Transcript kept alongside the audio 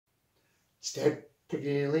Step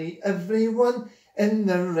gaily everyone, in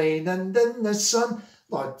the rain and in the sun.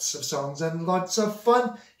 Lots of songs and lots of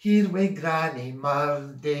fun here with Granny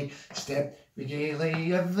Murdie. Step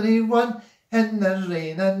gaily everyone, in the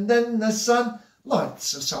rain and in the sun.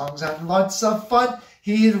 Lots of songs and lots of fun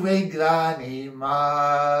here with Granny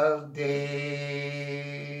Murdie.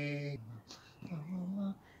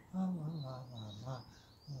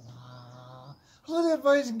 Hello there,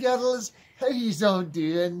 boys and girls. How yous all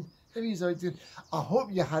doing? How yous all doing? I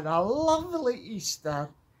hope you had a lovely Easter.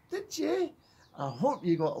 Did you? I hope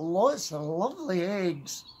you got lots of lovely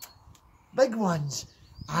eggs. Big ones.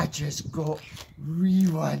 I just got wee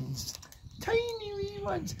ones. Tiny wee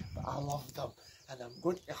ones. But I love them. And I'm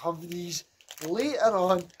going to have these later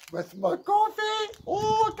on with my coffee.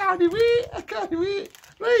 Oh, I can't wait. I can't wait.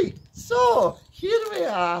 Right, so here we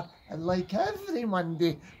are. And like every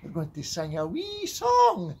Monday, we're going to sing a wee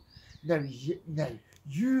song. Now,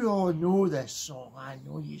 you all know this song. I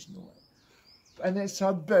know you know it. And it's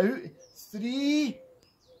about 3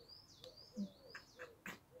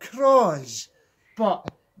 craws.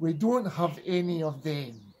 But we don't have any of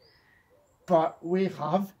them. But we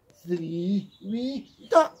have 3 wee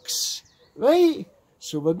ducks. Right?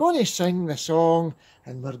 So we're going to sing the song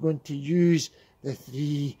and we're going to use the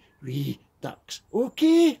 3 wee ducks.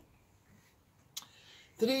 Okay?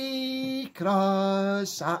 3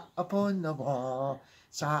 craws sat upon the wall,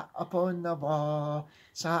 sat upon the wall,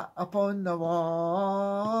 sat upon the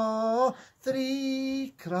wall.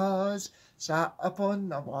 3 craws sat upon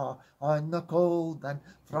the wall on the cold and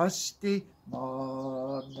frosty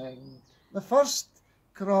morning. The first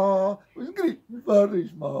craw was greeting for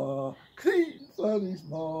his ma, greeting for his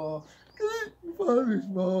ma, greeting for his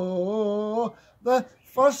ma. The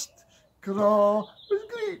first craw was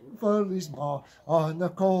greeting for his ma on a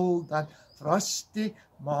cold and frosty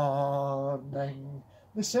morning.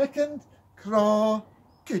 The second craw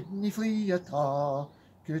couldn't he flee at all,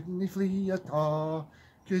 couldn't he flee at all,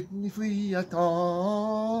 couldn't he flee at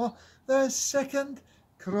all. The second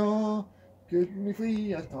craw couldn't he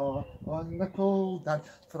flee at all on the cold and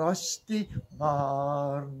frosty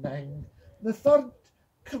morning. The third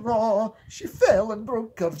craw, she fell and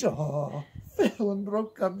broke her jaw, fell and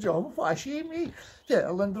broke her jaw, what a shame,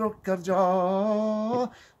 fell and broke her jaw.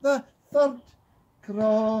 The third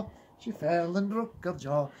craw, she fell and broke her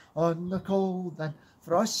jaw on the cold and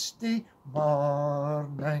frosty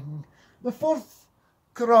morning. The fourth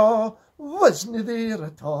craw wasn't there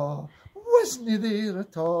at all, wasn't there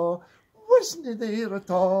at all, wasn't there at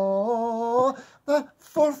all. The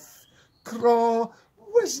fourth craw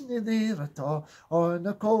wasn't there at all on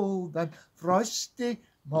a cold and frosty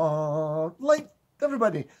morning. Like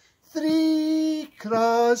everybody, 3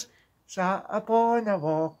 craws sat upon a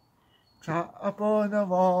wall, sat upon a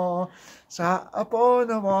wall, sat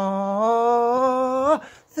upon a wall.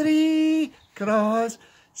 3 craws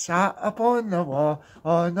sat upon the wall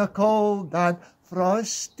on a cold and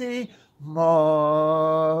frosty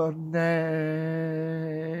morning.